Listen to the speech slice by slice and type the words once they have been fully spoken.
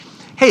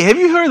Hey, have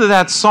you heard of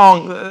that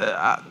song?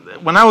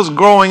 When I was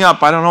growing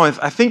up, I don't know,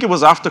 I think it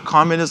was after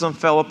communism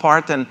fell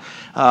apart, and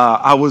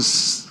I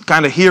was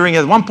kind of hearing it.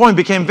 At one point, it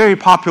became very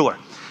popular.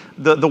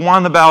 The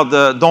one about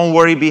the "Don't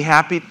worry, be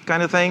happy"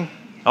 kind of thing.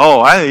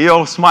 Oh, you're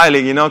all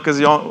smiling, because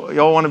you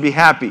all want to be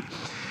happy.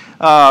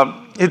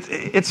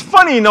 It's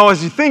funny,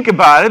 as you think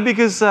about it,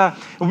 because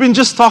we've been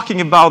just talking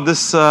about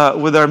this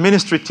with our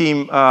ministry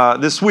team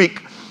this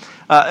week.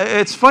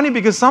 It's funny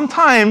because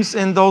sometimes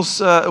in those,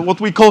 what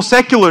we call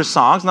secular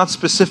songs, not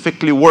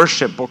specifically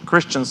worship or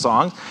Christian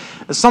songs,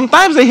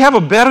 sometimes they have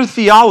a better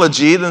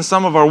theology than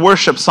some of our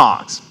worship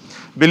songs,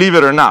 believe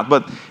it or not.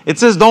 But it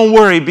says, don't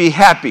worry, be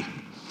happy.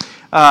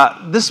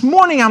 This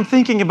morning I'm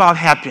thinking about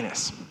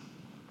happiness.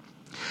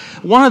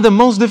 One of the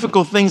most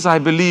difficult things, I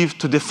believe,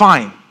 to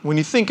define when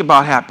you think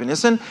about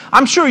happiness, and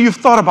I'm sure you've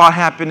thought about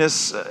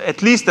happiness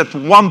at least at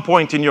one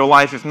point in your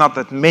life, if not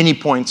at many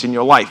points in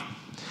your life.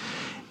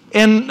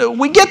 And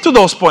we get to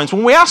those points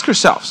when we ask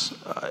ourselves,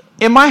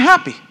 am I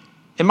happy?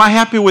 Am I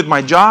happy with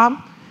my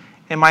job?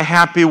 Am I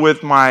happy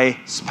with my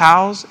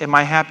spouse? Am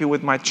I happy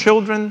with my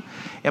children?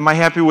 Am I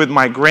happy with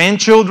my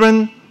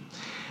grandchildren?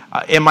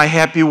 Am I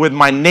happy with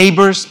my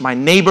neighbors, my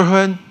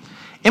neighborhood?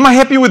 Am I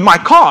happy with my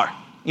car?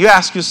 You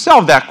ask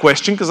yourself that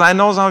question, because I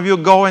know some of you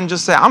go and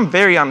just say, I'm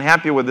very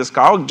unhappy with this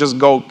car. I'll just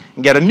go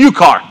and get a new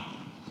car.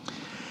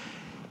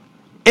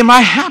 Am I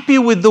happy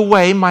with the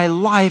way my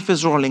life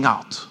is rolling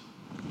out?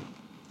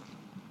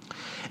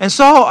 And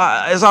so,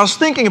 as I was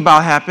thinking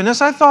about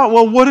happiness, I thought,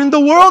 well, what in the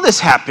world is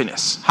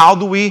happiness? How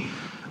do we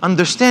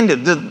understand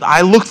it?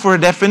 I looked for a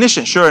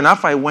definition. Sure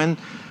enough, I went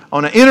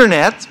on the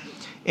internet,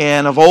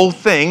 and of all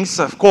things,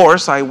 of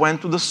course, I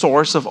went to the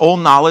source of all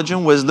knowledge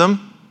and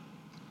wisdom,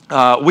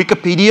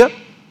 Wikipedia.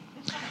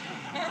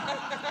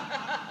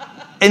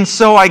 And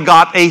so I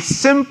got a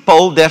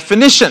simple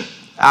definition.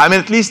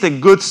 At least a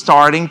good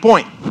starting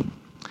point.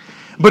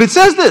 But it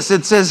says this.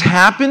 It says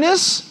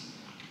happiness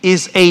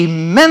is a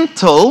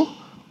mental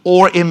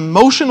or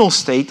emotional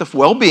state of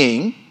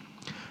well-being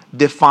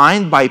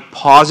defined by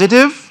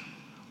positive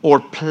or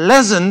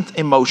pleasant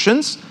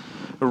emotions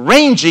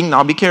ranging,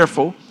 now be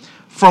careful,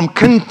 from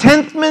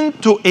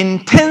contentment to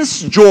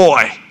intense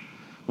joy.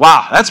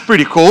 Wow, that's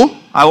pretty cool.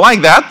 I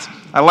like that.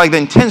 I like the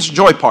intense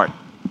joy part.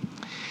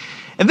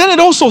 And then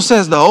it also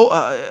says, though,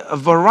 a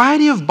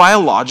variety of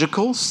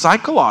biological,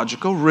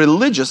 psychological,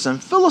 religious,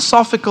 and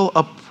philosophical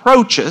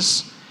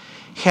approaches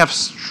have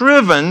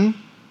striven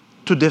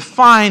to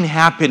define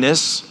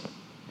happiness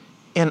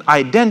and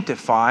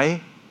identify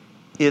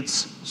its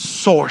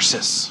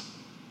sources.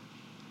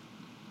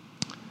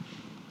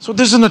 So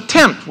there's an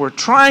attempt. We're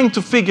trying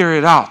to figure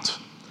it out.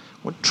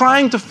 We're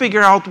trying to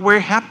figure out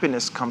where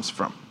happiness comes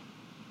from.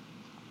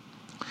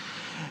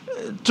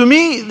 To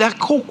me, that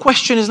whole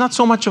question is not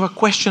so much of a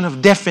question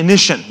of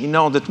definition,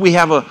 that we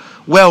have a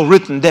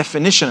well-written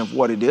definition of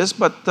what it is,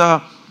 but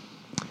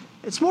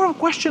it's more of a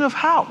question of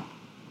how.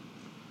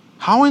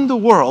 How in the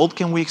world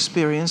can we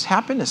experience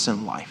happiness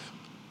in life?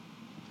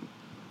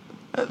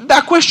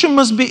 That question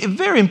must be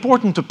very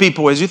important to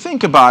people as you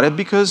think about it,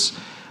 because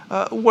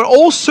we're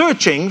all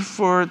searching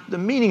for the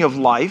meaning of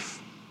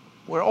life.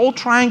 We're all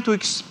trying to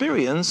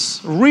experience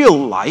real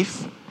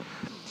life.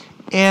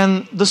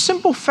 And the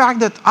simple fact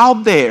that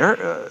out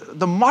there,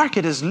 the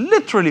market is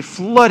literally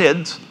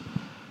flooded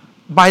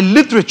by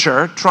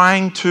literature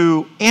trying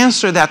to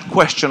answer that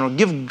question or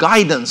give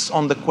guidance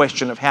on the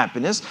question of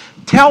happiness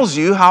tells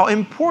you how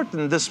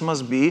important this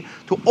must be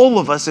to all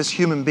of us as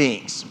human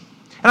beings.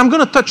 And I'm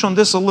going to touch on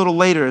this a little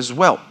later as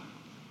well.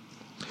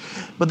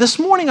 But this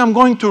morning I'm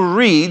going to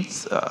read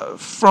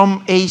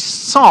from a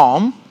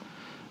psalm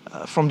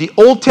from the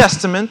Old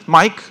Testament.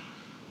 Mike,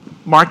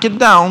 mark it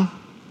down.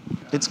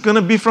 It's going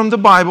to be from the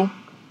Bible.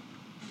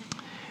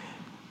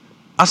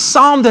 A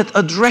psalm that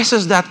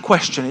addresses that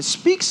question. It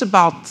speaks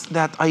about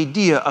that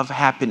idea of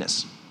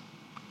happiness.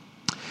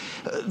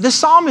 The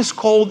psalm is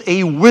called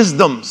a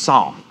wisdom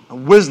psalm. A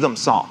wisdom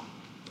psalm.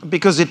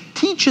 Because it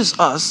teaches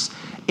us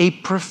a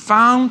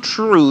profound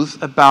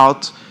truth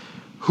about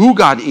who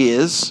God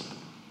is,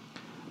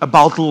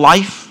 about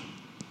life,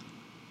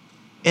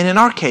 and in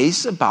our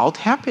case, about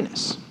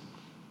happiness.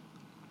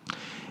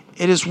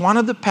 It is one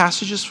of the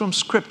passages from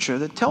Scripture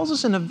that tells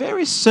us in a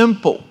very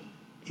simple,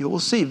 you will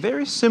see,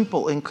 very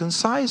simple and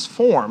concise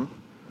form,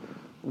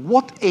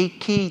 what a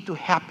key to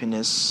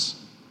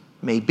happiness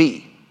may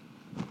be.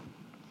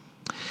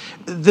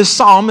 This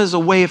psalm, is a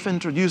way of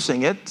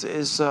introducing it,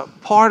 is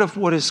part of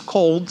what is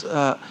called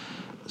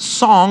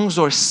songs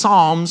or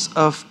psalms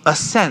of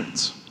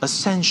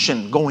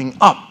ascension, going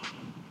up.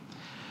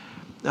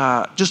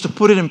 Just to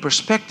put it in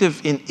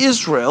perspective, in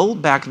Israel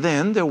back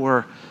then, there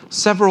were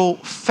several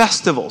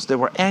festivals. There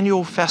were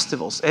annual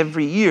festivals.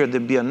 Every year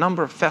there'd be a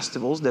number of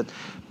festivals that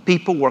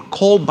people were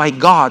called by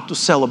God to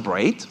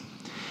celebrate.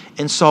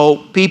 And so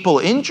people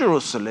in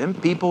Jerusalem,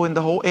 people in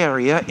the whole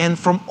area, and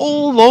from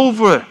all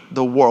over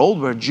the world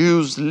where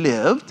Jews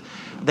lived,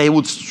 they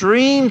would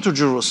stream to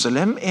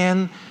Jerusalem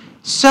and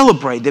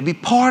celebrate. They'd be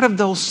part of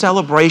those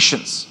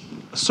celebrations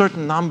a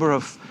certain number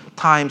of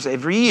times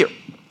every year.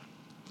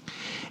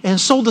 And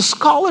so the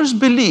scholars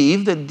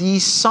believe that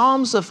these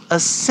psalms of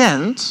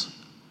ascent,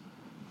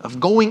 of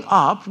going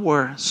up,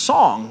 were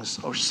songs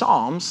or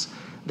psalms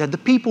that the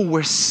people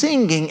were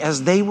singing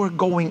as they were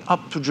going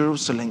up to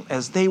Jerusalem,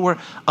 as they were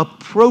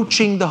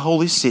approaching the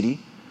holy city,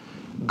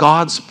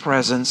 God's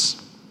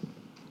presence,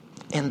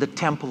 and the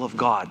temple of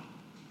God.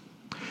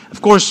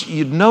 Of course,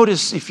 you'd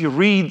notice if you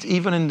read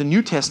even in the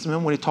New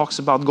Testament when it talks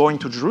about going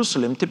to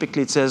Jerusalem,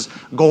 typically it says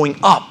going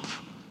up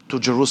to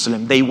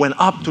Jerusalem. They went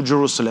up to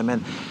Jerusalem.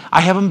 And I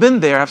haven't been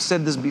there. I've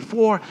said this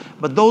before.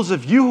 But those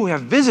of you who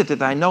have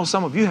visited, I know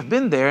some of you have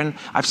been there, and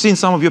I've seen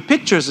some of your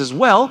pictures as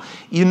well.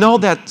 You know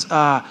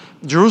that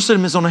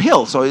Jerusalem is on a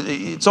hill. So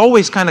it's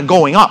always kind of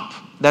going up.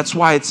 That's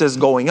why it says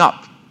going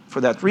up, for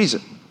that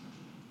reason.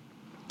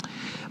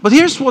 But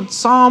here's what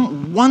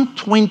Psalm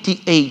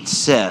 128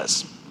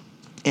 says.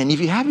 And if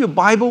you have your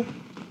Bible,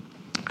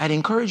 I'd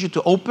encourage you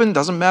to open,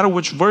 doesn't matter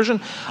which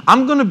version.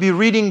 I'm going to be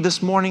reading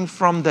this morning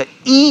from the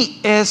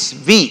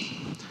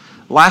ESV.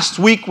 Last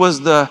week was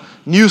the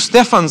New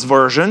Stephan's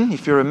version.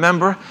 If you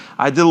remember,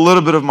 I did a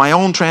little bit of my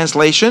own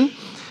translation.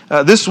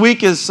 This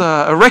week is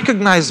a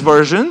recognized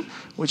version,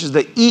 which is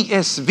the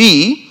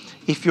ESV.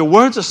 If your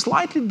words are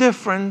slightly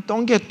different,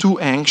 don't get too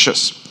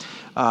anxious.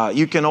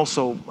 You can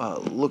also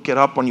look it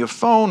up on your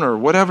phone or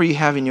whatever you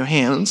have in your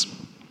hands.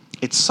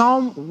 It's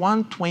Psalm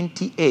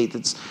 128.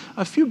 It's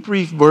a few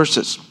brief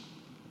verses.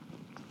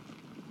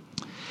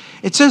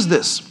 It says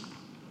this: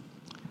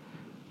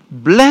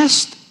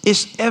 "Blessed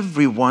is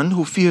everyone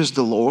who fears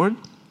the Lord,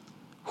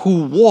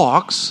 who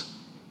walks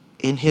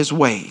in his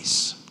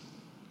ways.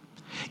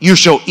 You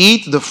shall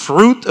eat the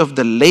fruit of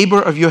the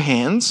labor of your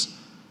hands.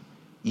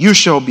 You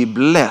shall be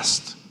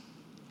blessed,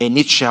 and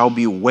it shall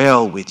be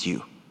well with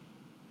you.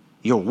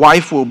 Your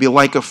wife will be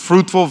like a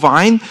fruitful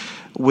vine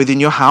within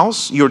your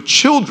house. Your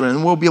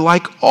children will be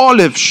like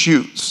olive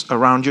shoots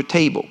around your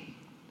table.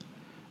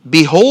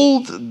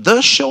 Behold,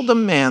 thus shall the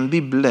man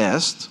be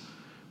blessed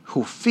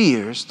who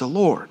fears the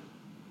Lord.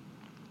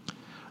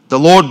 The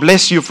Lord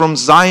bless you from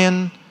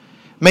Zion.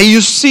 May you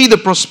see the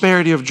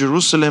prosperity of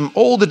Jerusalem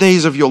all the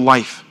days of your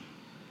life.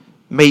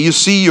 May you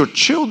see your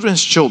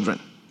children's children.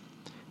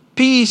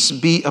 Peace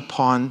be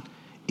upon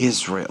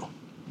Israel."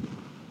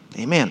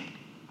 Amen.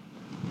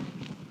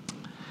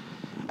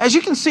 As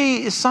you can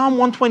see, Psalm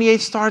 128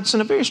 starts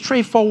in a very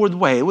straightforward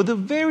way, with a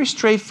very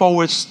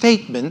straightforward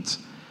statement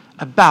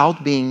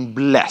about being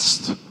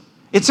blessed.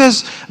 It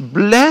says,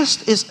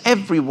 "Blessed is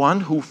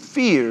everyone who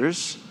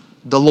fears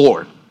the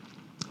Lord."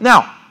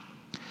 Now,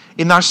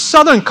 in our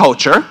Southern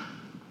culture,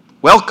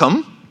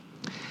 welcome,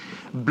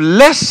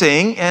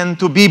 blessing and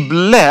to be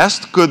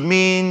blessed could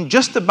mean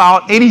just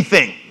about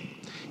anything.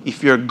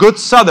 If you're a good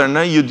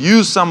Southerner, you'd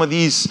use some of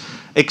these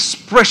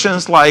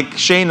expressions like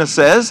Shana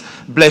says,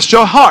 "bless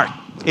your heart."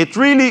 It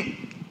really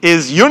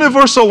is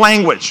universal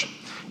language.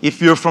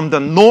 If you're from the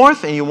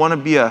north and you want to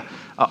be an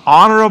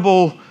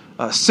honorable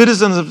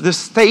citizen of this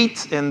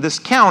state and this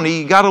county,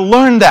 you got to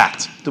learn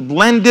that to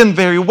blend in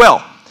very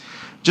well.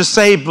 Just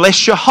say,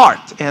 "bless your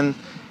heart." And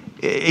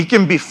it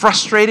can be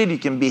frustrated, you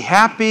can be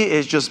happy,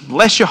 it's just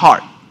bless your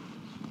heart.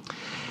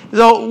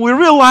 So we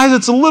realize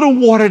it's a little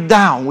watered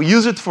down. We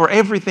use it for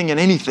everything and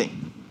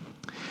anything.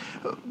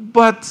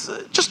 But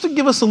just to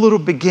give us a little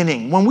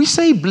beginning, when we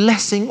say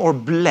blessing or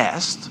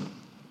blessed,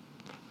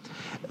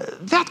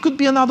 that could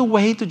be another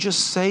way to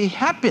just say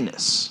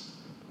happiness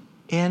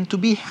and to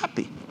be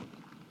happy.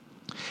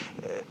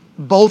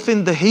 Both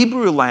in the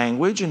Hebrew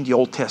language in the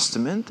Old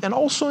Testament and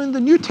also in the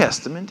New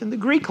Testament in the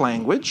Greek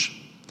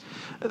language,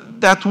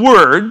 that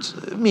word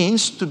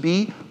means to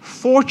be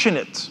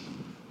fortunate,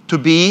 to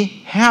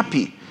be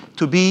happy,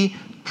 to be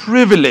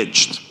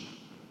privileged.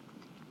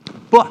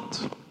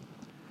 But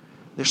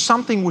there's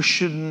something we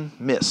shouldn't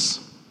miss.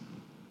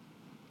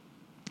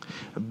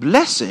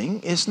 Blessing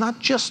is not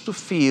just to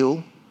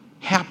feel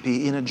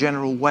happy in a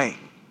general way.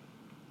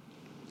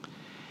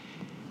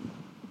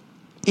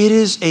 It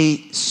is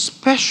a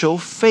special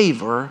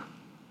favor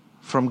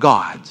from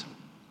God.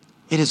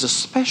 It is a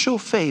special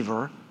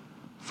favor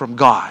from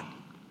God.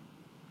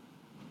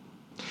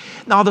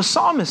 Now, the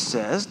psalmist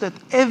says that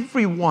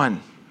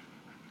everyone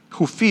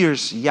who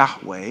fears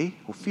Yahweh,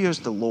 who fears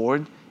the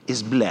Lord,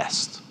 is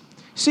blessed.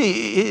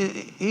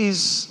 See,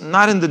 he's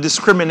not in the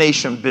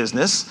discrimination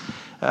business.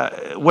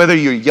 Whether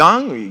you're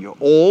young or you're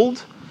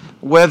old,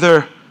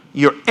 whether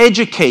you're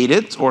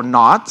educated or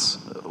not,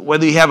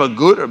 whether you have a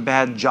good or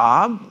bad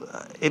job,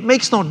 it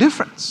makes no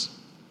difference.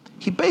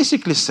 He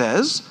basically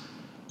says,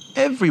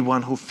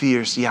 everyone who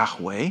fears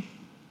Yahweh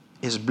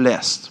is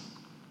blessed.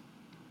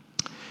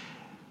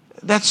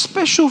 That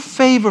special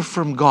favor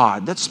from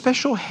God, that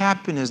special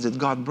happiness that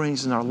God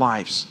brings in our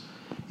lives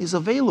is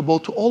available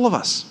to all of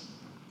us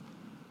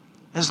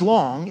as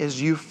long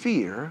as you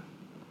fear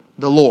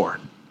the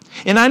Lord.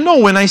 And I know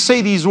when I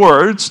say these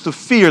words, to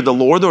fear the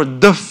Lord or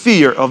the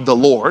fear of the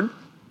Lord,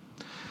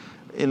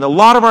 in a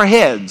lot of our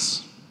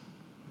heads,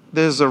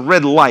 there's a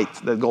red light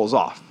that goes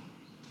off.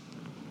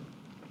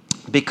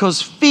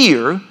 Because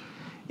fear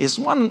is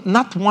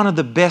not one of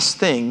the best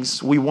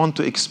things we want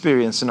to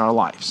experience in our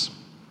lives.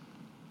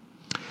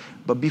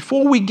 But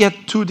before we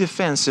get too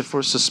defensive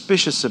or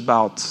suspicious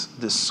about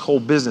this whole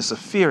business of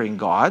fearing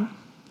God,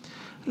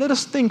 let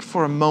us think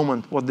for a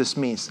moment what this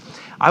means.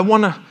 I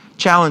want to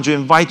challenge you,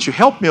 invite you,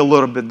 help me a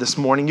little bit this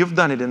morning. You've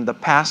done it in the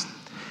past.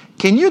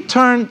 Can you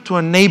turn to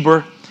a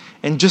neighbor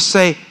and just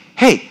say,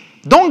 hey,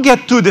 don't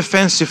get too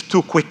defensive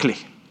too quickly.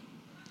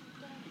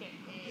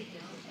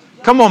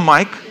 Come on,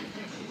 Mike.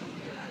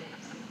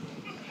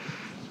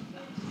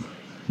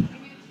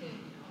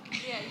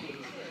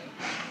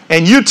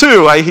 And you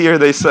too, I hear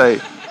they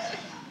say.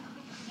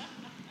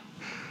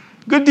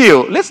 Good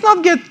deal. Let's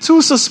not get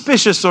too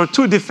suspicious or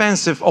too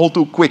defensive all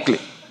too quickly.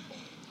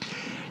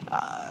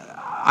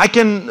 I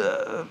can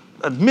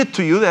admit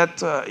to you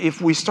that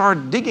if we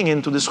start digging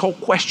into this whole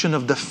question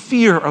of the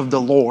fear of the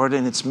Lord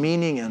and its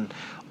meaning and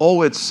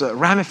all its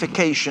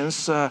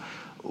ramifications,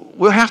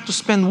 we'll have to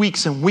spend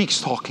weeks and weeks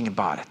talking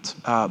about it.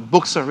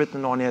 Books are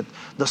written on it.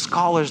 The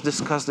scholars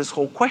discuss this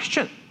whole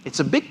question.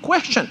 It's a big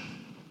question.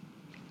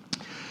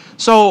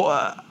 So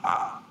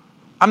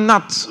I'm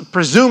not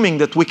presuming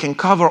that we can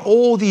cover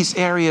all these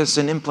areas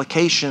and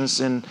implications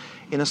in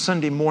a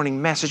Sunday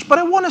morning message, but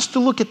I want us to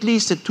look at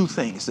least at two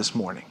things this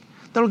morning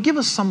that will give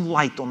us some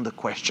light on the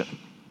question.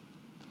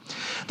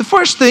 The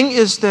first thing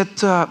is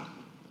that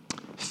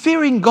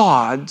fearing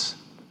God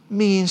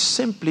means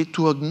simply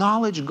to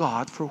acknowledge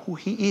God for who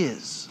He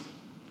is.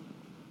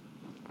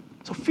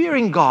 So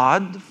fearing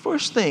God, the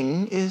first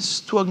thing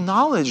is to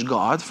acknowledge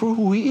God for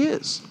who He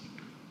is.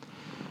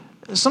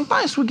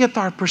 Sometimes we get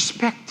our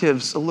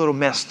perspectives a little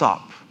messed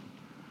up,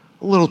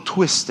 a little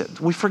twisted.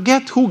 We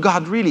forget who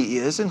God really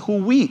is and who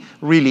we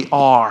really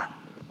are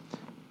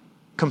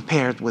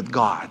compared with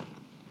God.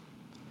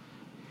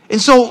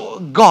 And so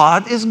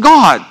God is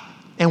God,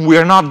 and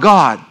we're not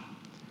God.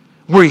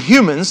 We're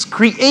humans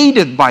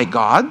created by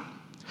God.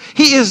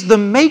 He is the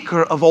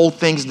maker of all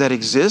things that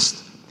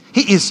exist.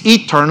 He is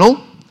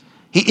eternal.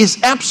 He is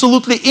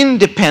absolutely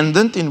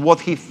independent in what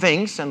He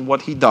thinks and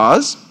what He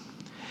does.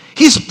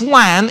 His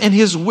plan and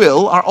His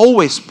will are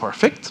always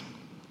perfect.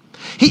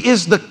 He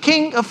is the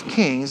King of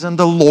kings and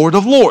the Lord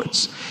of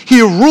lords.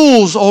 He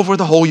rules over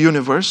the whole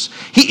universe.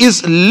 He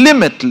is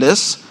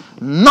limitless.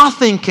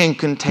 Nothing can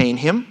contain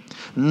Him.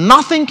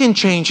 Nothing can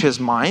change His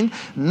mind.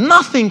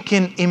 Nothing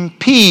can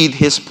impede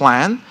His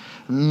plan.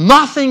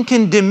 Nothing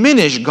can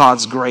diminish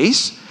God's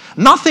grace.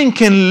 Nothing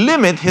can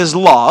limit His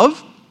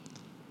love.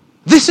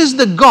 This is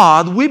the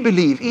God we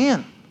believe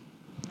in.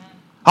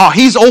 Oh,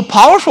 He's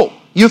all-powerful.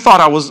 You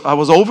thought I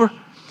was over?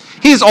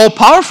 He's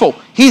all-powerful.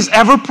 He's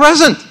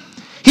ever-present.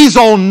 He's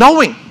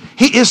all-knowing.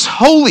 He is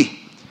holy.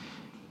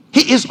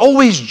 He is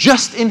always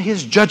just in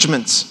His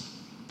judgments.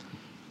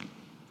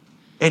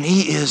 And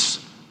He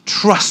is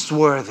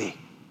trustworthy.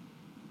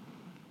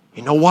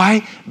 You know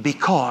why?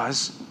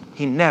 Because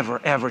He never,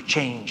 ever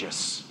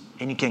changes.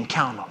 And you can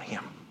count on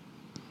Him.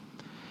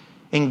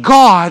 And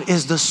God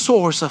is the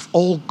source of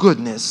all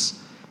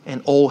goodness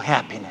and all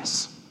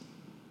happiness.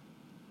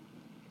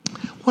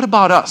 What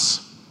about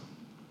us?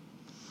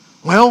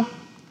 Well,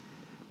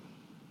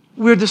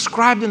 we're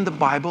described in the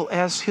Bible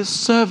as His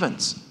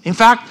servants. In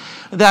fact,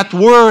 that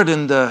word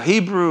in the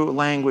Hebrew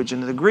language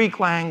and the Greek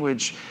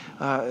language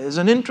is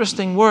an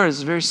interesting word.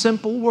 It's a very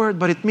simple word,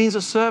 but it means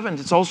a servant.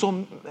 It's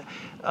also,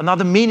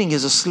 another meaning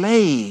is a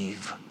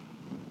slave.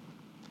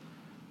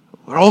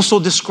 We're also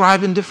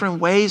described in different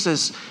ways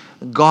as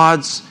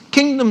God's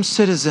kingdom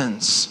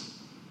citizens.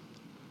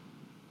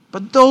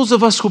 But those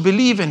of us who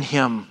believe in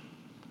Him,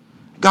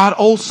 God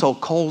also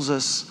calls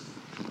us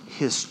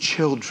His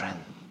children.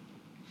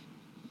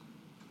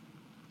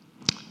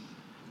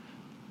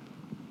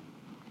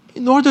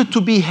 In order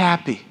to be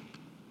happy,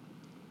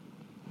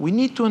 we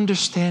need to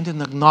understand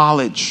and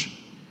acknowledge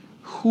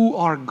who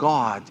our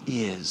God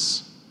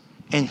is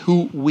and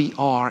who we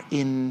are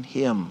in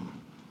Him.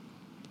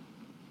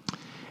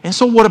 And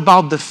so what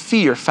about the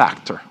fear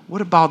factor?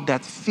 What about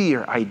that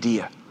fear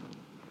idea?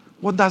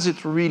 What does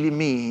it really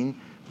mean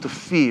to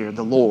fear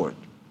the Lord?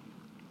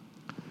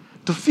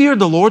 To fear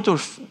the Lord or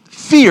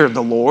fear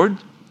the Lord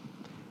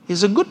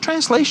is a good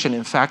translation,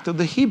 in fact, of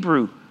the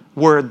Hebrew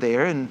word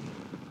there in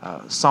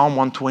Psalm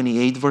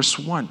 128, verse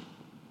 1.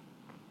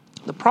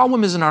 The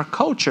problem is in our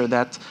culture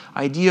that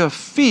idea of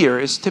fear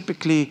is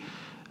typically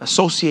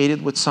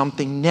associated with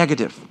something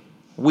negative.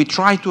 We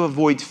try to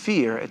avoid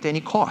fear at any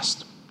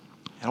cost,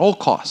 at all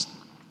cost.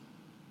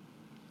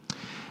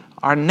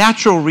 Our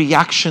natural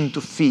reaction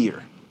to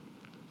fear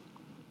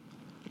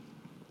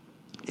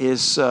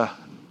is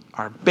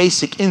our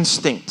basic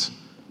instinct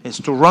is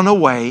to run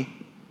away,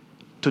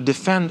 to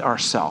defend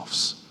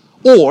ourselves,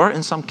 or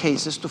in some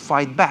cases to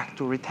fight back,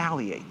 to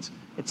retaliate.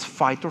 It's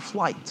fight or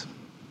flight.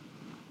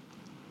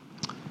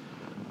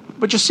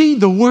 But you see,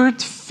 the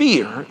word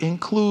fear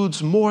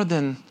includes more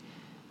than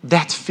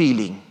that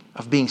feeling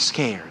of being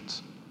scared.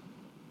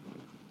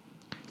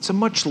 It's a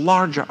much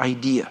larger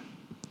idea.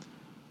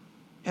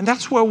 And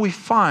that's where we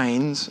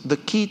find the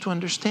key to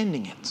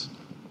understanding it.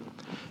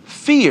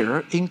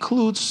 Fear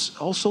includes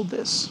also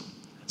this.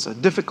 It's a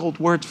difficult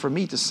word for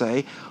me to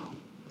say.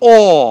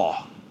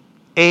 Awe.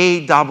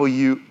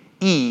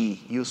 A-W-E.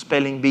 You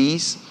spelling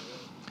bees.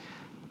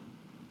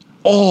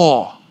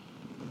 awe,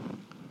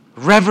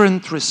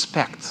 reverent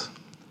respect,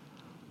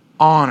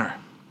 honor.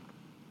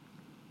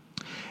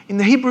 In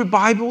the Hebrew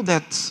Bible,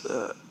 that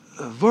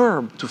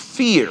verb to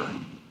fear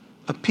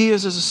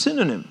appears as a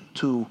synonym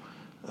to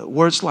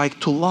words like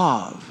to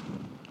love,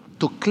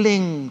 to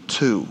cling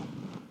to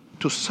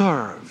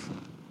serve.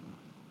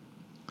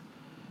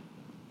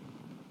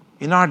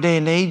 In our day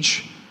and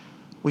age,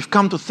 we've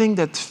come to think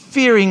that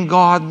fearing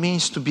God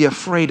means to be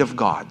afraid of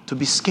God, to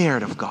be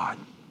scared of God.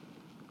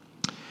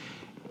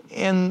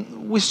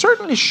 And we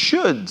certainly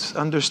should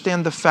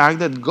understand the fact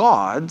that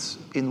God,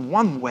 in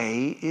one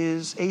way,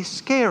 is a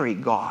scary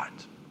God.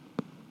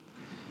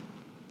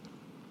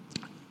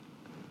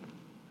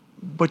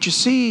 But you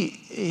see,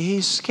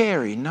 He's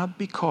scary not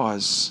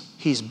because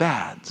He's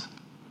bad,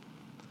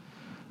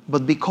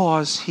 but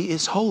because He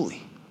is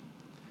holy.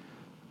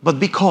 But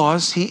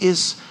because He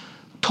is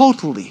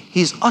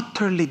He's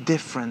utterly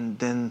different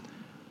than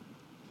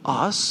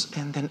us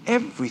and than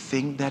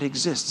everything that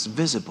exists,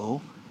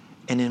 visible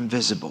and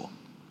invisible.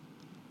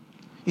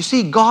 You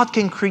see, God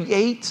can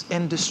create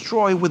and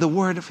destroy with the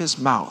word of His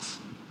mouth,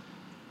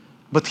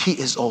 but He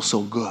is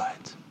also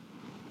good.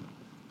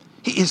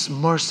 He is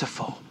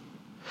merciful.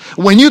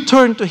 When you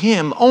turn to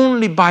Him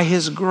only by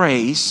His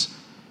grace,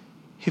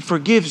 He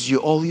forgives you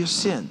all your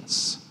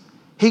sins.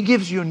 He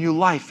gives you a new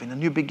life and a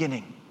new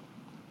beginning.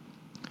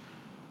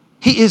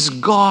 He is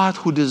God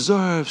who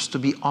deserves to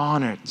be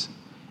honored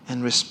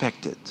and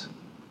respected.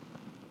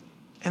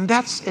 And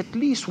that's at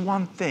least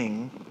one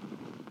thing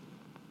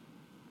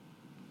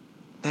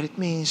that it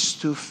means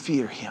to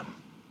fear Him.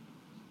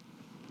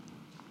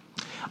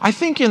 I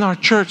think in our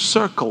church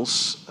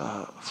circles,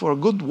 for a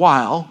good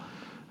while,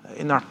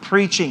 in our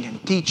preaching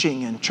and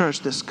teaching and church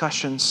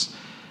discussions,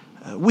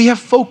 we have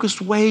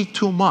focused way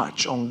too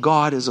much on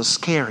God as a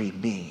scary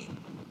being.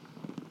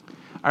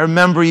 I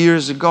remember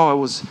years ago, I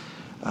was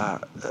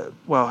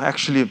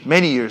actually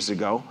many years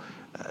ago,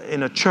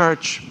 in a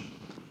church,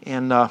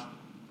 and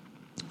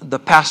the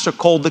pastor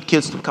called the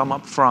kids to come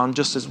up front,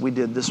 just as we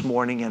did this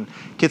morning, and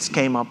kids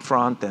came up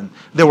front, and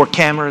there were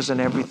cameras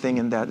and everything,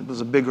 and that it was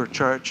a bigger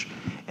church.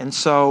 And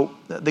so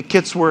the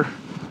kids were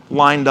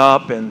lined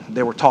up, and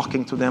they were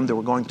talking to them. They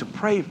were going to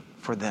pray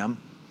for them.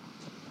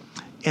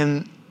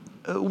 And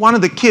one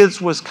of the kids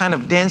was kind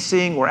of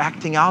dancing or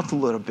acting out a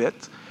little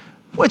bit,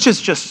 which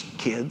is just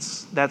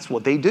kids. That's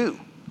what they do.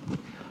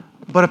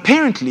 But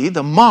apparently,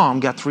 the mom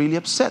got really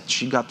upset.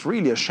 She got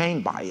really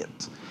ashamed by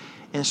it.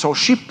 And so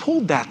she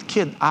pulled that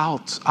kid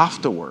out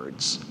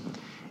afterwards.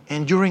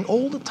 And during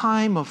all the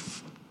time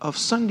of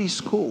Sunday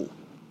school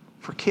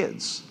for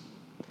kids,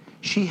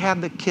 she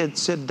had the kid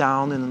sit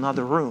down in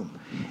another room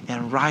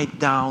and write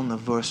down a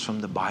verse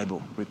from the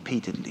Bible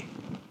repeatedly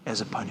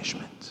as a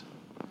punishment,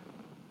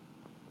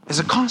 as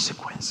a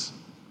consequence.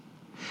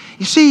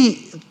 You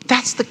see,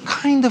 that's the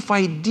kind of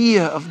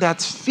idea of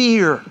that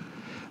fear,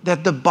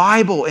 that the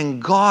Bible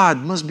and God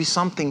must be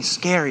something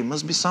scary,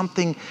 must be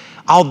something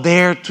out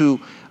there to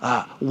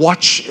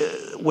watch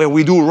where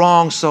we do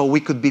wrong so we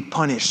could be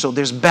punished, so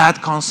there's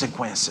bad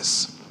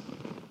consequences.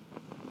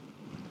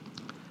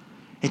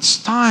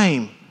 It's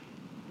time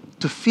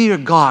to fear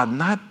God,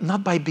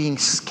 not by being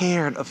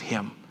scared of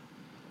Him,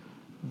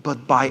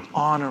 but by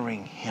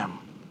honoring Him,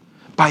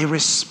 by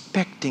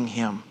respecting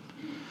Him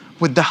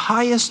with the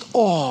highest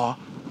awe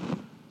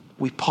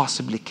we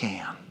possibly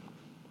can.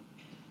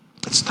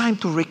 It's time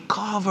to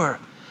recover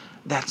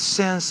that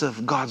sense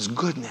of God's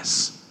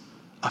goodness,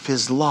 of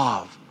His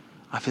love,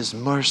 of His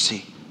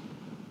mercy,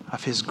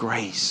 of His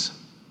grace.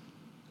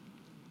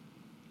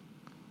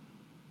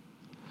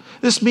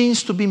 This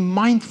means to be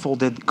mindful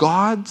that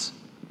God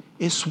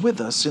is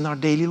with us in our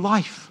daily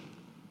life.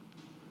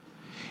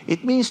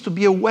 It means to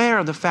be aware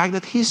of the fact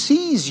that He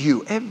sees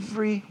you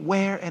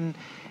everywhere and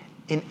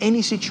in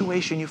any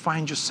situation you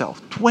find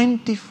yourself,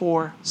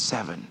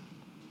 24/7.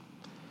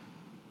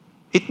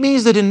 It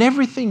means that in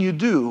everything you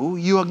do,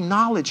 you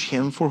acknowledge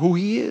Him for who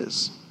He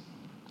is.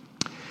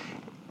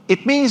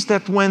 It means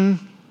that when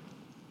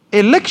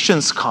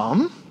elections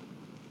come,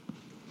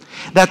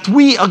 that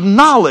we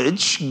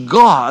acknowledge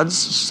God's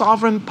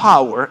sovereign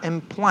power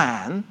and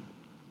plan,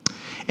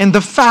 and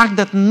the fact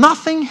that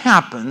nothing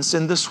happens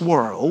in this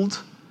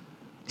world,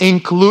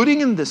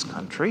 including in this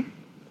country,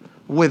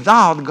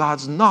 without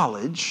God's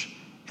knowledge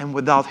and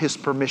without His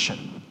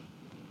permission.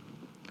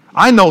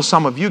 I know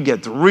some of you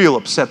get real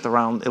upset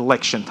around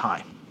election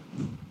time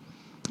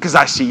because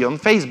I see you on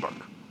Facebook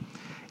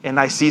and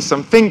I see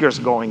some fingers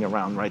going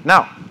around right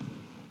now.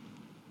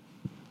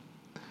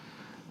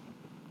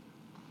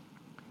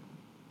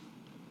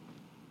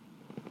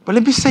 But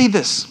let me say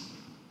this.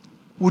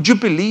 Would you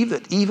believe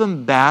that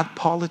even bad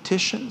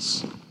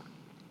politicians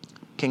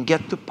can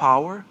get to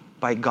power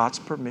by God's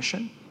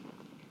permission?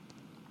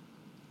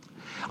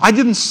 I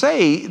didn't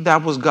say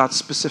that was God's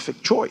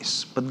specific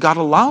choice, but God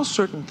allows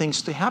certain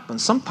things to happen,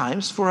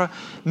 sometimes for a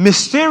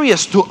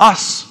mysterious to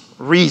us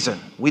reason.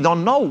 We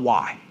don't know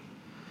why.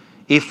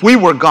 If we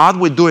were God,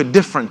 we'd do it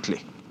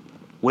differently.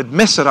 We'd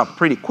mess it up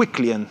pretty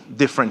quickly and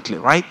differently,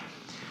 right?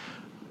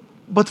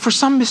 But for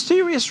some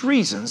mysterious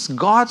reasons,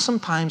 God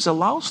sometimes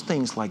allows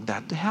things like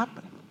that to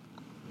happen.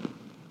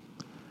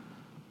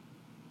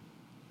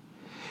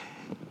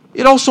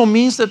 It also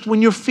means that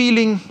when you're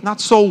feeling not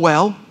so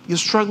well, you're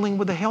struggling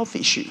with a health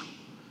issue,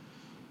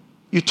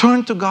 you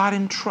turn to God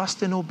in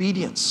trust and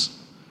obedience,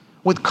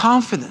 with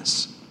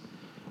confidence,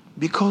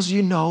 because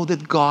you know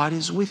that God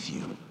is with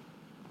you,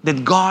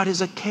 that God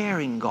is a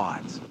caring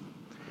God,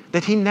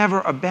 that He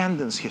never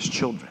abandons His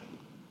children.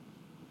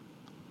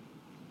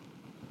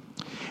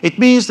 It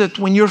means that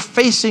when you're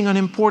facing an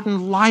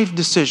important life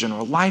decision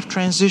or life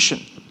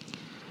transition,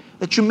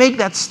 that you make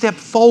that step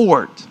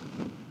forward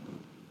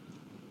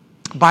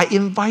by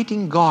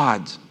inviting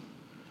God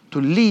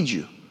to lead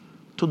you,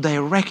 to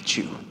direct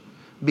you,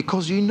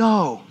 because you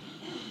know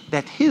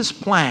that His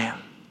plan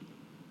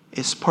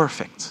is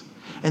perfect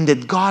and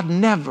that God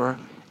never,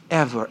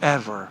 ever,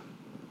 ever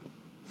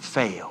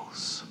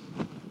fails.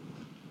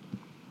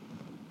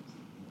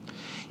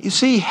 You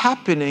see,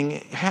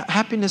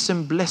 happiness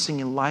and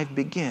blessing in life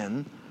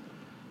begin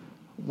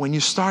when you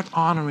start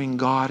honoring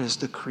God as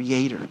the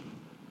Creator,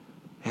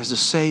 as the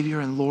Savior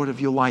and Lord of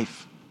your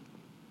life.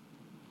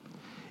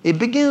 It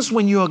begins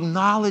when you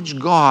acknowledge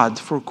God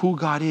for who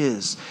God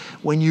is,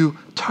 when you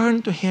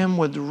turn to Him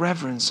with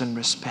reverence and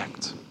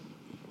respect.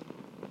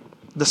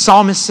 The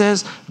psalmist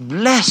says,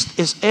 "Blessed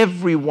is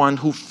everyone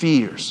who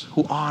fears,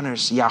 who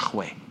honors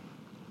Yahweh."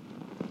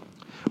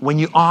 When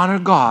you honor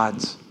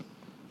God,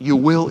 you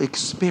will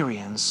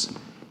experience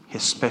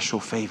His special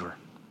favor.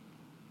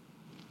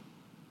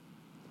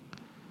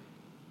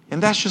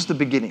 And that's just the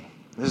beginning.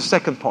 There's a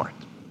second part.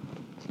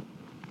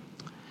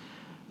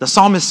 The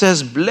psalmist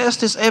says,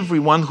 "Blessed is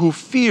everyone who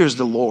fears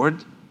the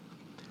Lord,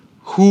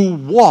 who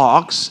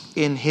walks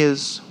in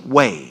His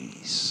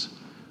ways."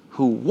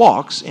 Who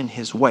walks in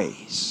His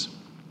ways.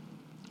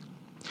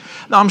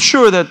 Now, I'm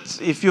sure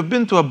that if you've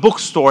been to a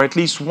bookstore at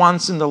least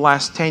once in the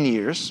last 10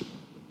 years,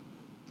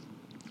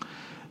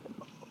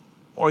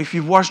 or if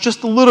you've watched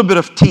just a little bit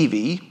of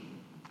TV,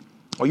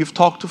 or you've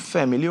talked to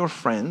family or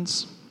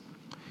friends,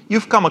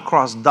 you've come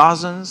across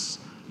dozens,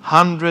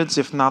 hundreds,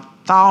 if not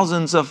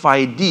thousands of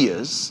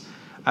ideas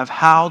of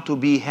how to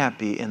be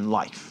happy in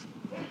life.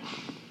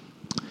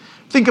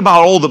 Think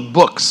about all the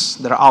books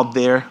that are out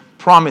there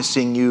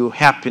promising you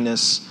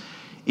happiness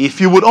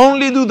if you would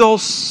only do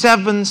those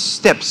 7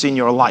 steps in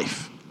your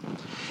life.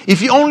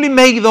 If you only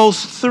make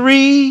those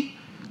 3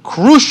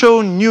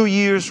 crucial New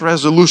Year's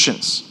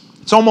resolutions.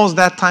 It's almost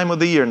that time of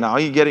the year now.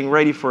 You're getting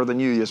ready for the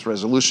New Year's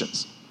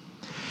resolutions.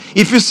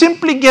 If you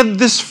simply get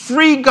this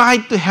free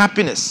guide to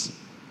happiness,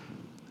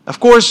 of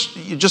course,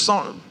 you just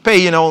don't pay,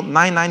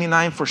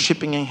 $9.99 for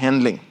shipping and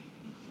handling.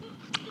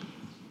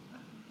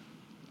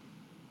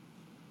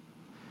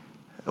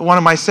 One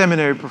of my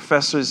seminary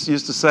professors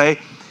used to say,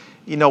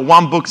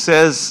 one book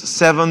says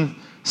 7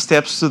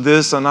 steps to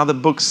this, another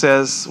book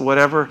says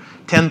whatever,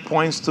 10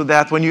 points to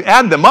that. When you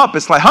add them up,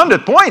 it's like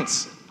 100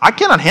 points. I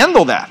cannot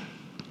handle that.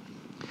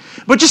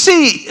 But you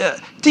see,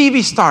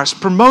 TV stars,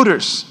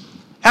 promoters,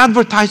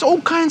 advertise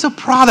all kinds of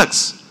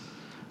products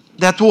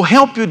that will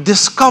help you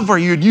discover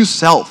your new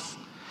self.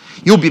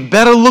 You'll be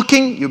better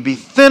looking, you'll be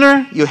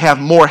thinner, you'll have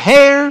more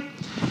hair,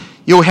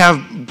 you'll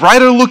have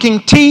brighter looking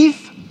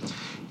teeth.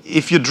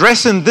 If you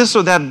dress in this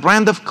or that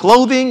brand of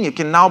clothing, you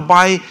can now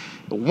buy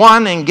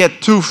 1 and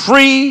get 2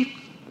 free.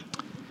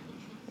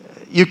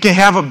 You can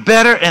have a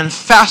better and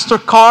faster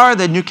car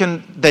that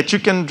you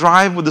can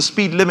drive with the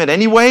speed limit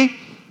anyway.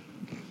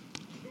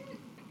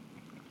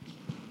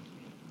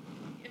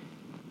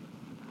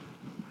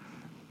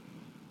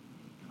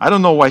 I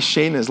don't know why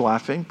Shane is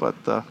laughing, but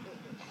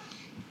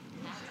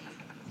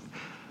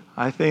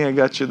I think I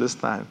got you this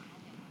time.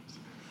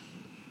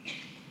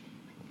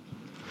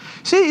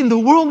 See, in the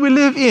world we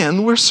live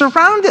in, we're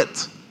surrounded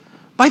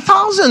by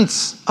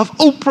thousands of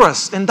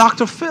Oprahs and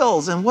Dr.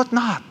 Phils and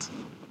whatnot.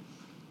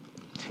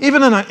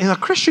 Even in a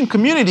Christian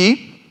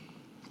community,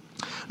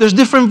 there's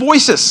different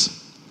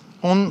voices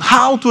on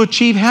how to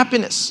achieve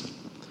happiness.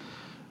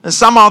 And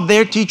some out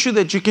there teach you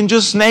that you can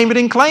just name it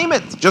and claim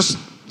it. Just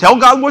tell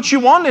God what you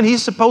want and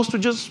He's supposed to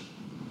just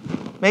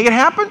make it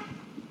happen.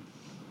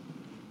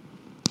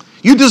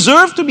 You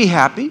deserve to be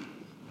happy.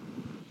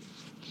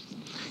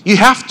 You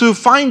have to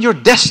find your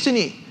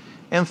destiny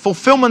and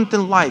fulfillment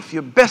in life,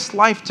 your best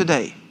life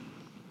today.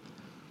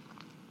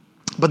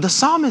 But the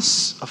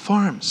psalmist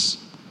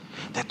affirms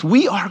that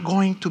we are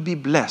going to be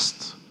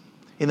blessed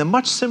in a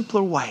much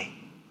simpler way.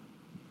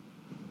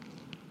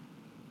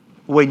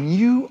 When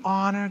you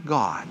honor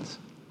God,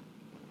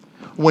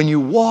 when you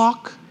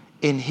walk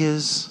in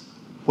His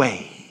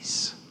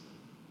ways.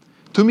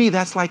 To me,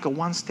 that's like a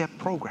 1-step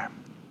program.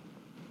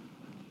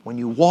 When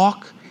you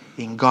walk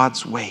in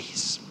God's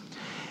ways.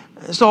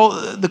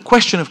 So the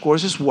question, of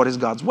course, is what is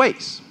God's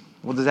ways?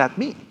 What does that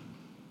mean?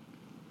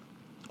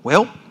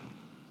 Well,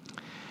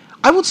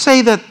 I would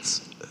say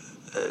that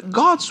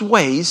God's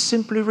ways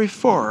simply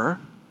refer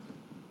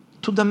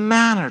to the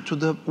manner, to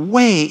the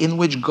way in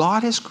which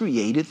God has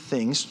created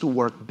things to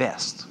work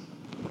best.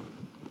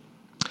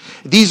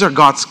 These are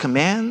God's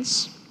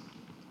commands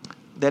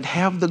that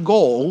have the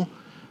goal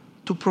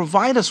to to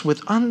provide us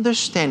with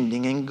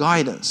understanding and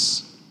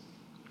guidance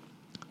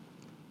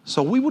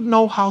so we would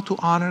know how to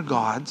honor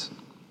God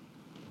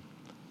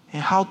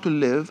and how to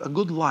live a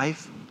good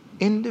life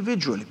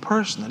individually,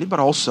 personally, but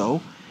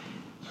also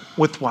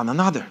with one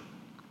another.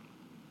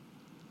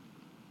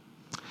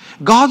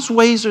 God's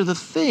ways are the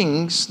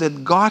things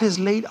that God has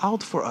laid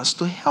out for us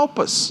to help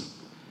us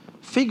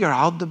figure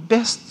out the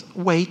best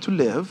way to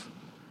live,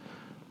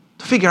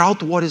 to figure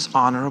out what is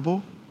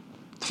honorable,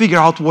 to figure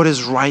out what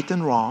is right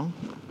and wrong,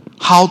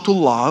 how to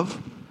love,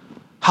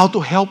 how to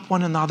help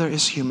one another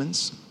as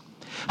humans,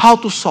 how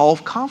to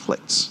solve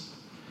conflicts,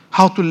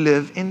 how to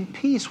live in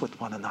peace with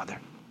one another.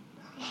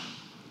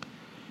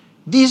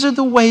 These are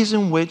the ways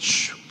in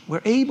which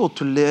we're able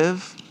to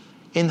live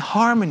in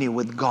harmony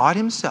with God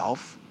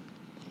Himself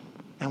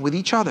and with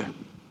each other.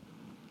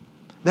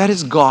 That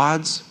is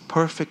God's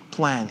perfect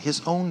plan,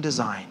 His own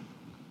design.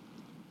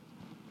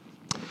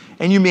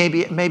 And you may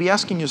be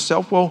asking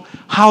yourself, well,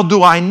 how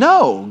do I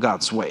know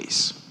God's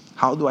ways?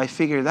 How do I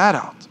figure that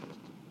out?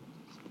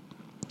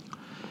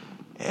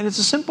 And it's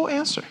a simple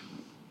answer.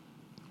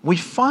 We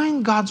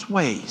find God's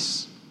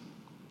ways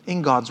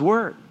in God's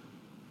Word.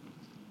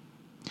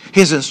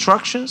 His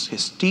instructions,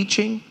 His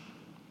teaching,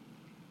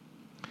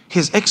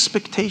 His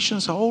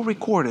expectations are all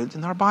recorded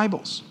in our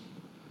Bibles.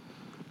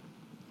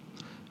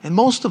 And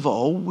most of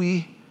all,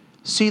 we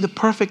see the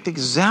perfect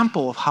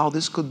example of how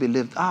this could be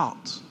lived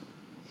out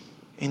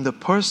in the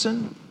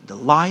person, the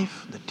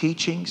life, the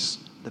teachings,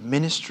 the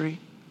ministry,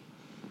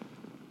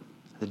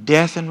 the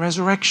death and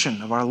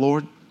resurrection of our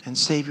Lord and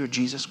Savior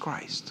Jesus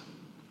Christ.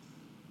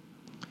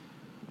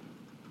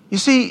 You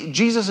see,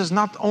 Jesus is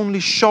not only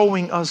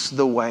showing us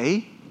the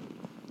way,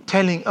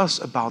 telling us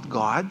about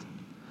God,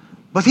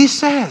 but He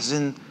says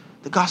in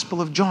the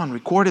Gospel of John,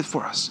 recorded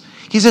for us,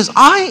 He says,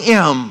 I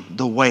am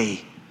the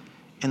way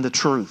and the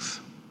truth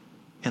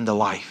and the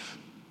life.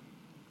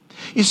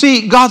 You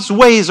see, God's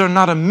ways are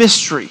not a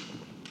mystery.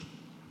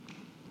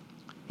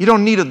 You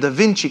don't need a Da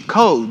Vinci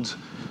Code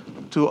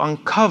to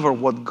uncover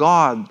what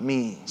God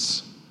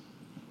means.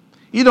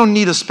 You don't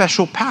need a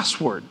special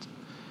password.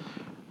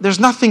 There's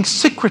nothing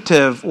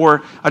secretive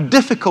or a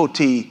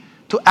difficulty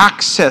to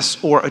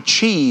access or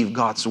achieve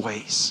God's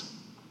ways.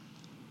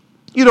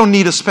 You don't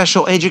need a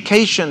special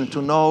education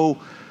to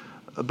know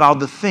about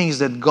the things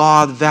that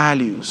God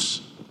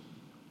values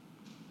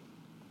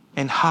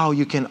and how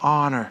you can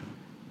honor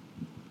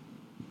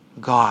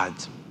God.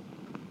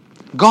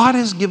 God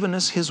has given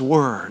us His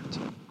Word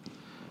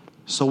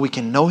so we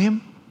can know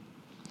Him,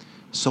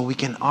 so we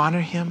can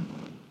honor Him,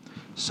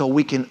 so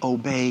we can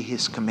obey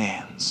His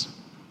commands.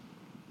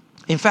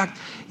 In fact,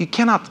 you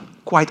cannot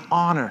quite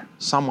honor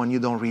someone you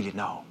don't really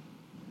know.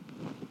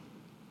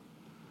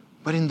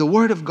 But in the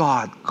Word of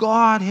God,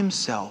 God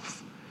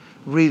Himself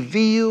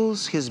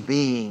reveals His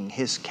being,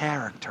 His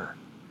character,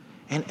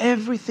 and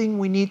everything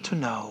we need to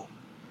know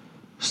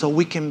so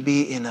we can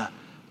be in a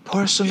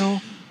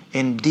personal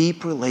and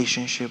deep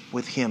relationship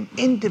with Him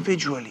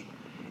individually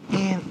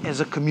and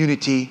as a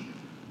community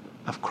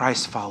of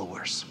Christ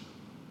followers.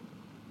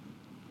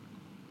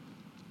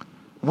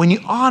 When you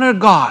honor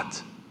God,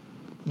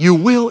 you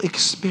will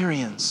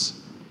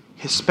experience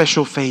His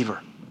special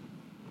favor.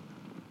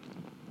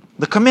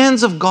 The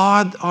commands of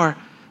God are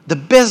the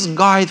best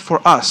guide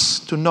for us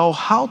to know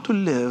how to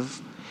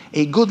live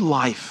a good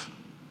life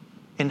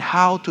and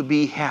how to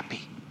be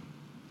happy.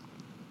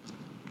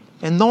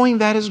 And knowing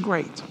that is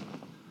great.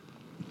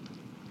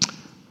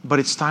 But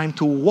it's time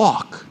to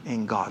walk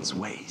in God's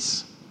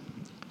ways.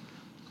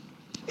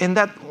 And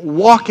that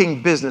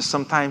walking business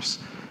sometimes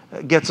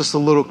gets us a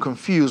little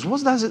confused.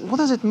 What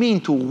does it mean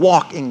to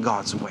walk in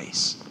God's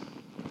ways?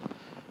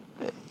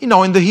 You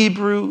know, in the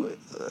Hebrew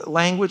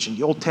language, in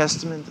the Old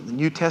Testament, in the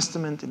New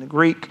Testament, in the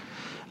Greek,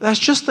 that's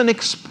just an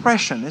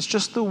expression. It's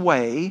just a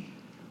way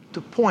to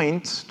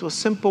point to a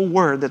simple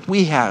word that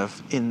we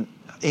have in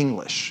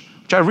English,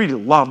 which I really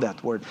love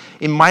that word.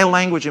 In my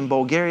language, in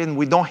Bulgarian,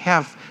 we don't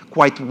have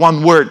quite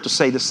one word to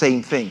say the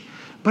same thing.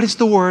 But it's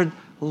the word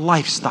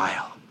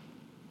lifestyle.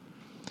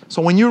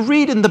 So when you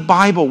read in the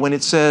Bible, when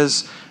it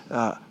says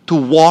to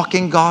walk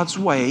in God's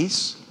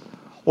ways,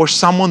 or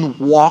someone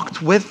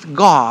walked with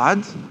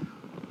God,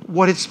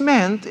 what it's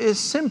meant is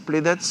simply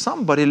that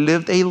somebody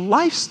lived a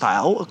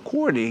lifestyle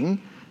according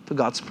to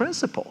God's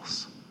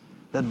principles.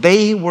 That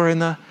they were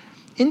in an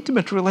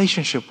intimate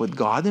relationship with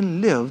God and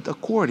lived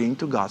according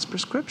to God's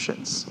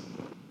prescriptions.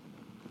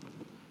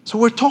 So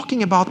we're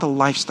talking about the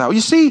lifestyle.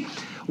 You see,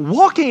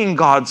 walking in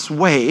God's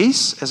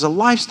ways as a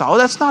lifestyle,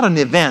 that's not an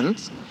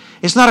event.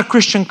 It's not a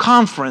Christian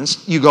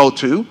conference you go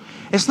to.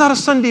 It's not a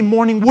Sunday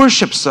morning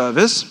worship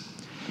service.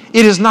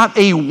 It is not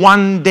a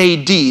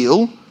one-day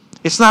deal.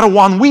 It's not a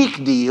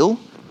one-week deal.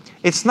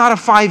 It's not a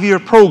 5-year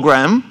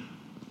program.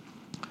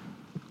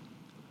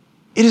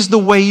 It is the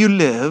way you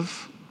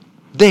live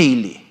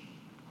daily,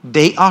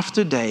 day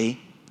after day,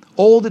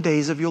 all the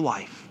days of your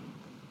life.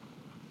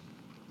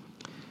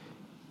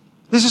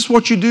 This is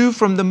what you do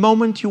from the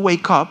moment you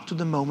wake up to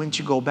the moment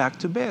you go back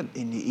to bed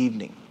in the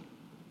evening.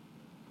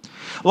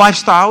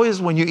 Lifestyle is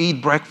when you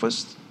eat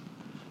breakfast,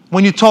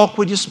 when you talk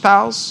with your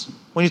spouse,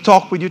 when you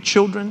talk with your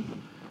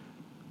children,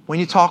 when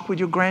you talk with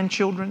your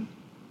grandchildren.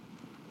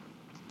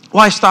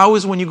 Lifestyle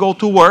is when you go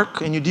to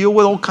work and you deal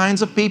with all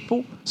kinds of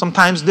people,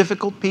 sometimes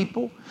difficult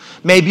people.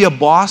 Maybe a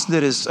boss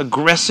that is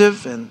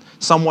aggressive and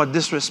somewhat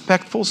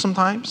disrespectful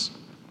sometimes.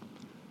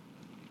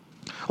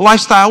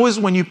 Lifestyle is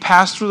when you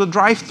pass through the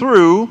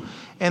drive-thru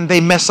and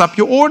they mess up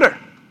your order.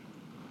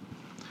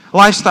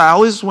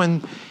 Lifestyle is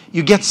when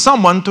you get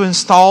someone to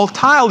install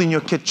tile in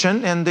your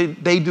kitchen and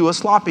they do a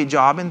sloppy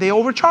job and they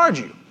overcharge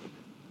you.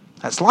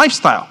 That's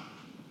lifestyle.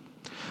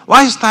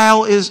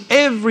 Lifestyle is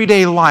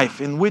everyday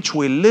life in which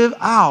we live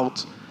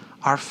out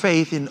our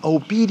faith in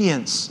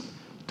obedience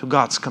to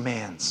God's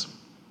commands.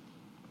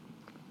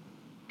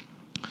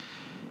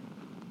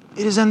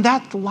 It is in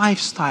that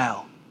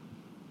lifestyle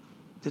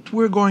that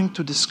we're going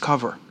to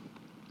discover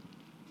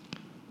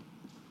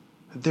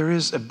that there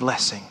is a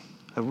blessing,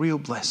 a real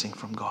blessing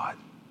from God.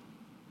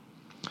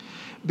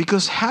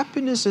 Because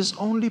happiness is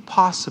only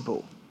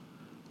possible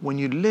when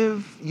you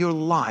live your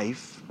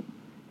life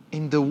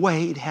in the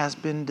way it has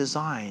been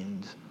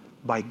designed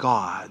by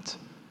God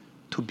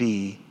to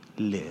be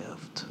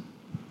lived.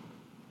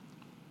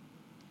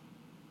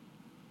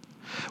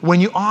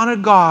 When you honor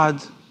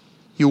God,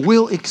 you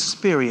will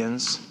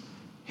experience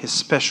His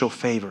special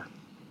favor.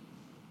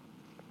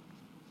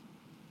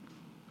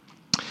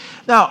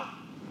 Now,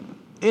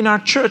 in our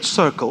church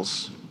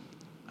circles,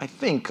 I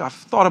think, I've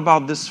thought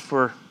about this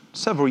for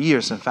several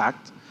years, in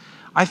fact,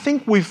 I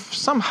think we've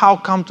somehow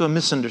come to a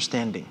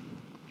misunderstanding.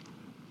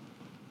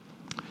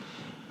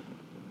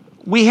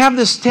 We have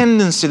this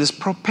tendency, this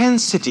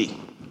propensity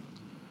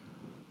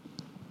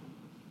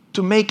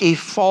to make a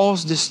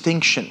false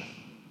distinction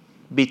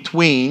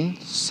between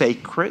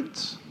sacred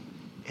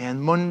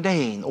and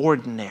mundane,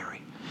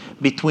 ordinary,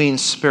 between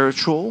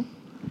spiritual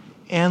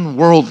and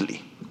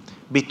worldly,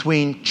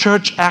 between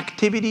church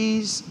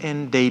activities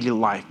and daily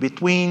life,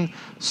 between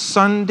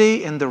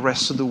Sunday and the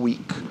rest of the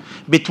week,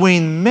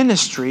 between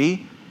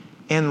ministry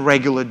and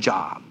regular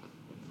job.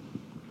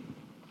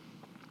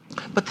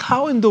 But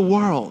how in the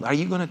world are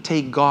you going to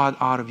take God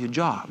out of your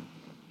job?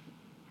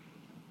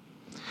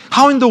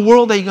 How in the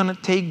world are you going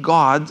to take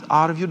God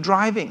out of your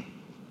driving?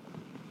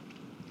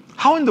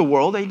 How in the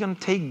world are you going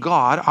to take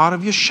God out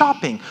of your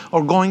shopping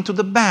or going to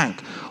the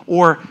bank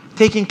or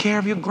taking care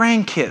of your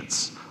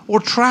grandkids or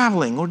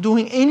traveling or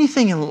doing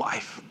anything in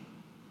life?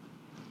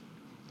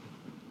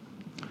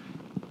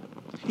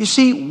 You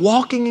see,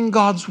 walking in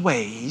God's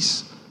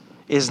ways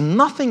is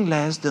nothing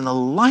less than a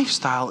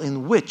lifestyle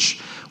in which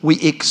we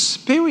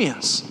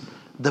experience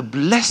the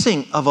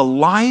blessing of a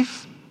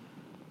life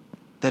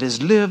that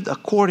is lived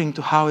according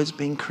to how it's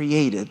been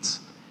created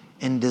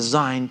and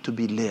designed to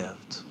be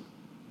lived.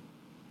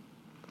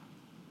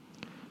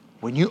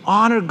 When you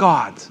honor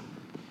God,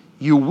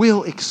 you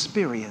will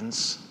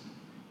experience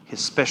His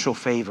special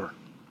favor.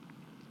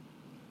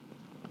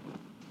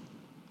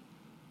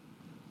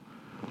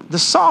 The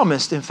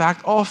psalmist, in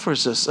fact,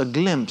 offers us a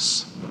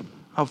glimpse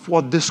of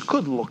what this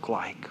could look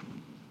like.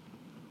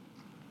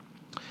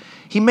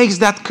 He makes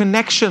that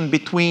connection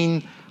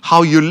between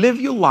how you live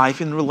your life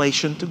in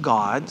relation to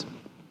God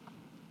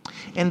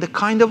and the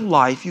kind of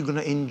life you're going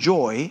to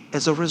enjoy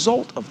as a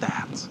result of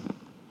that.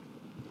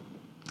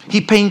 He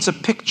paints a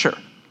picture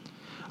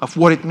of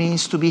what it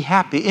means to be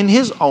happy in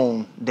his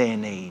own day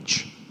and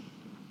age.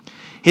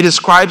 He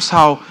describes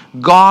how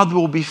God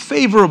will be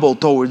favorable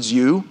towards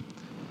you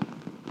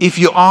if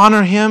you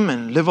honor Him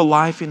and live a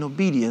life in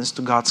obedience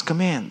to God's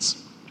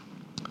commands.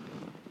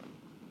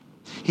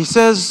 He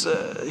says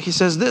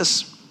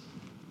this,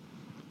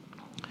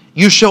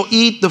 "You shall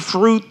eat the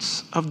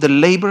fruit of the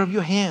labor of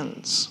your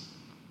hands.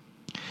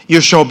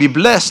 You shall be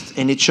blessed,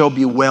 and it shall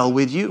be well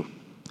with you."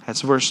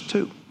 That's verse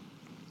 2.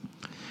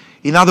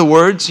 In other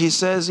words, he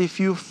says, if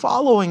you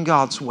follow in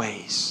God's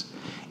ways,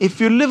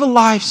 if you live a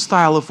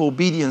lifestyle of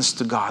obedience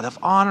to God, of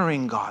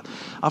honoring God,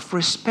 of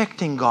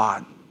respecting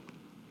God,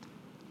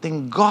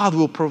 then God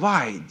will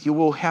provide. You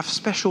will have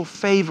special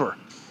favor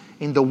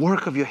in the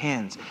work of your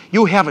hands.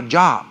 You will have a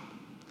job,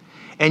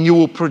 and you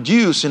will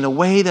produce in a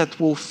way that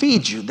will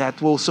feed you,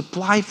 that will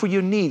supply for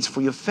your needs,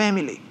 for your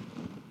family.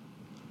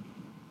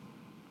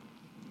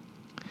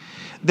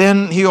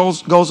 Then he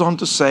also goes on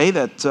to say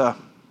that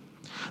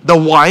the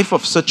wife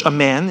of such a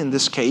man, in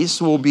this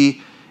case, will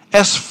be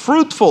as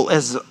fruitful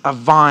as a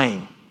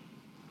vine,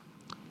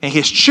 and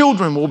his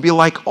children will be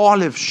like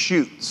olive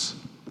shoots.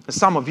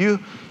 Some of you,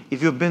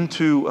 if you've been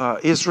to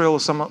Israel or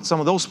some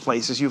of those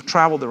places, you've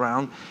traveled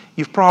around,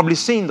 you've probably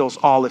seen those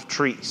olive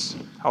trees,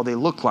 how they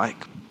look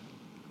like.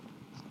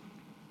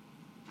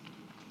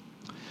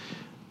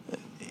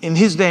 In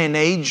his day and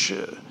age,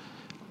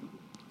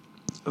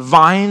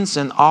 vines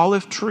and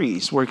olive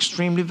trees were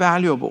extremely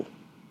valuable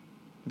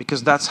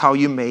because that's how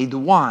you made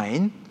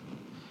wine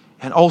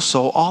and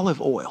also olive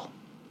oil.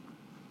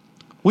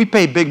 We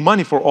pay big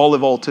money for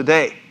olive oil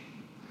today,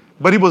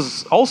 but it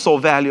was also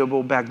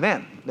valuable back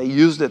then. They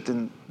used it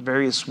in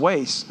various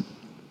ways.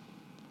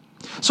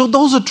 So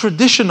those are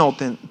traditional,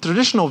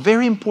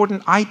 very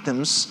important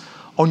items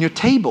on your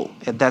table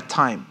at that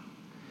time.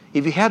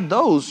 If you had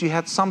those, you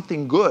had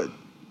something good.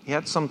 He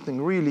had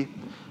something really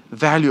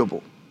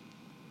valuable.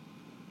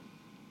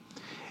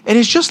 And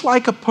it's just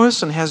like a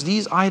person has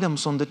these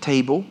items on the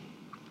table.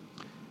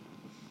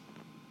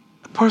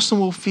 A person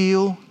will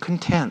feel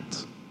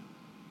content,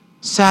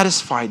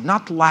 satisfied,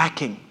 not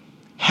lacking,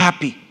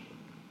 happy.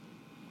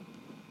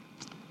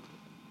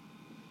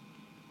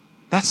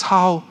 That's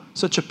how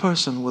such a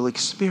person will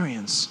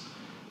experience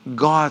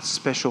God's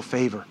special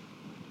favor.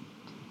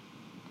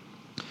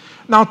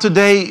 Now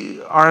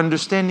today, our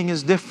understanding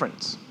is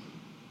different.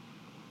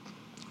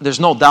 There's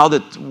no doubt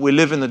that we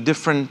live in a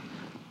different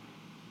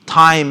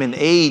time and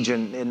age,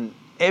 and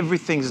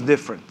everything's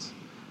different.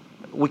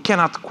 We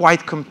cannot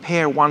quite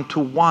compare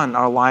one-to-one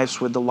our lives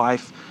with the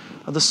life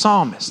of the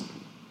psalmist.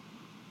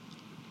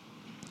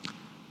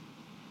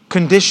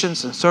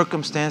 Conditions and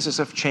circumstances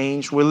have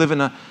changed. We live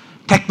in a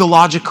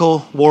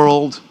technological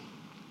world.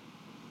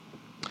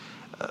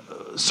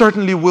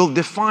 Certainly will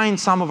define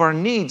some of our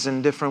needs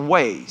in different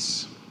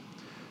ways.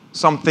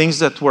 Some things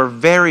that were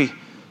very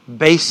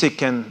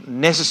basic and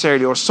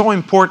necessary or so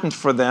important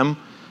for them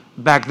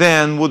back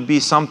then would be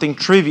something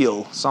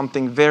trivial,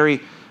 something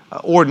very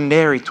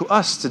ordinary to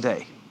us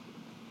today.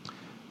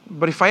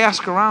 But if I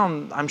ask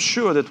around, I'm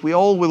sure that we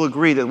all will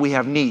agree that we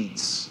have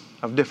needs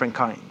of different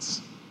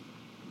kinds.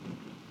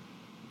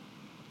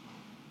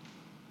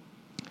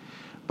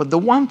 But the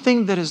one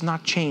thing that is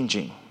not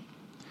changing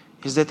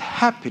is that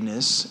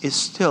happiness is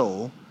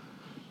still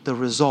the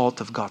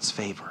result of God's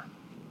favor.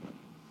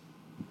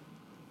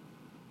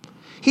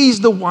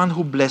 He's the one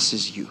who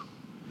blesses you.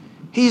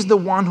 He's the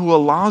one who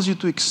allows you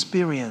to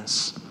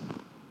experience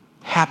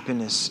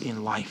happiness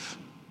in life.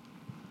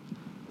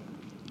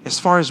 As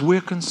far as we're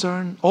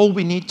concerned, all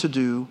we need to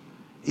do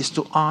is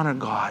to honor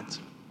God,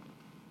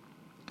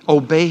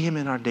 obey Him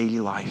in our daily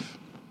life.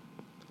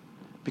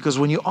 Because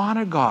when you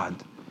honor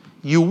God,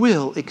 you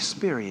will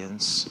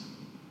experience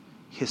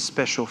His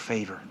special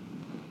favor.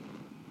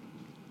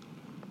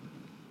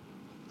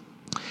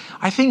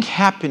 I think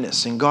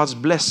happiness and God's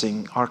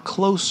blessing are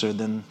closer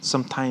than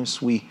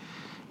sometimes we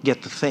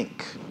get to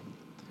think.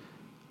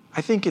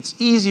 I think it's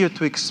easier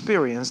to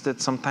experience than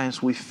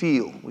sometimes we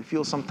feel. We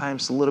feel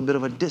sometimes a little bit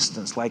of a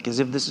distance, like as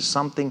if this is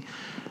something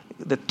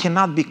that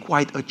cannot be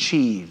quite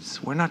achieved.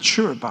 We're not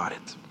sure about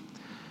it.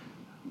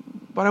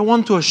 But I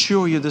want to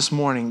assure you this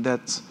morning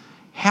that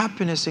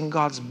happiness and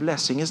God's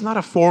blessing is not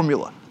a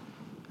formula.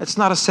 It's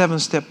not a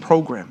 7-step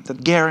program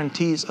that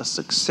guarantees a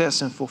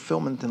success and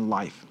fulfillment in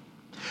life.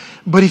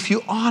 But if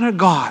you honor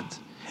God,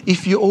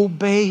 if you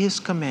obey His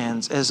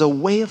commands as a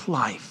way of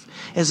life,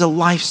 as a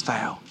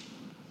lifestyle,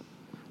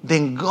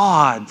 then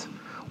God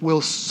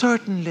will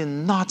certainly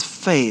not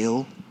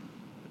fail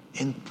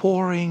in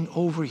pouring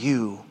over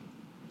you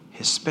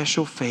His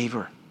special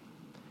favor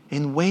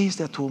in ways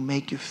that will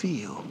make you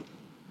feel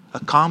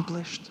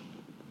accomplished,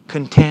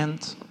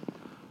 content,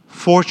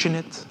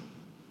 fortunate,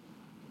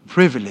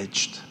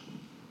 privileged,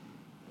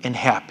 and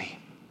happy.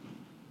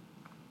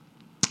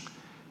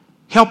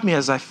 Help me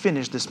as I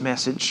finish this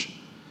message.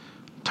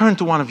 Turn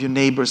to one of your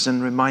neighbors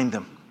and remind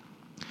them.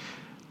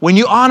 When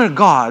you honor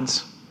God,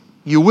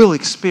 you will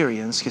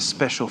experience His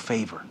special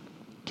favor.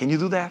 Can you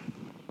do that?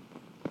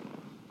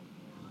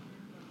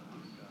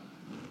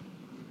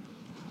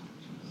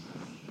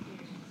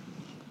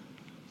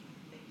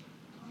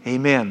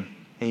 Amen.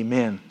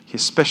 Amen.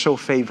 His special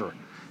favor.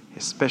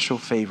 His special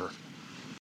favor.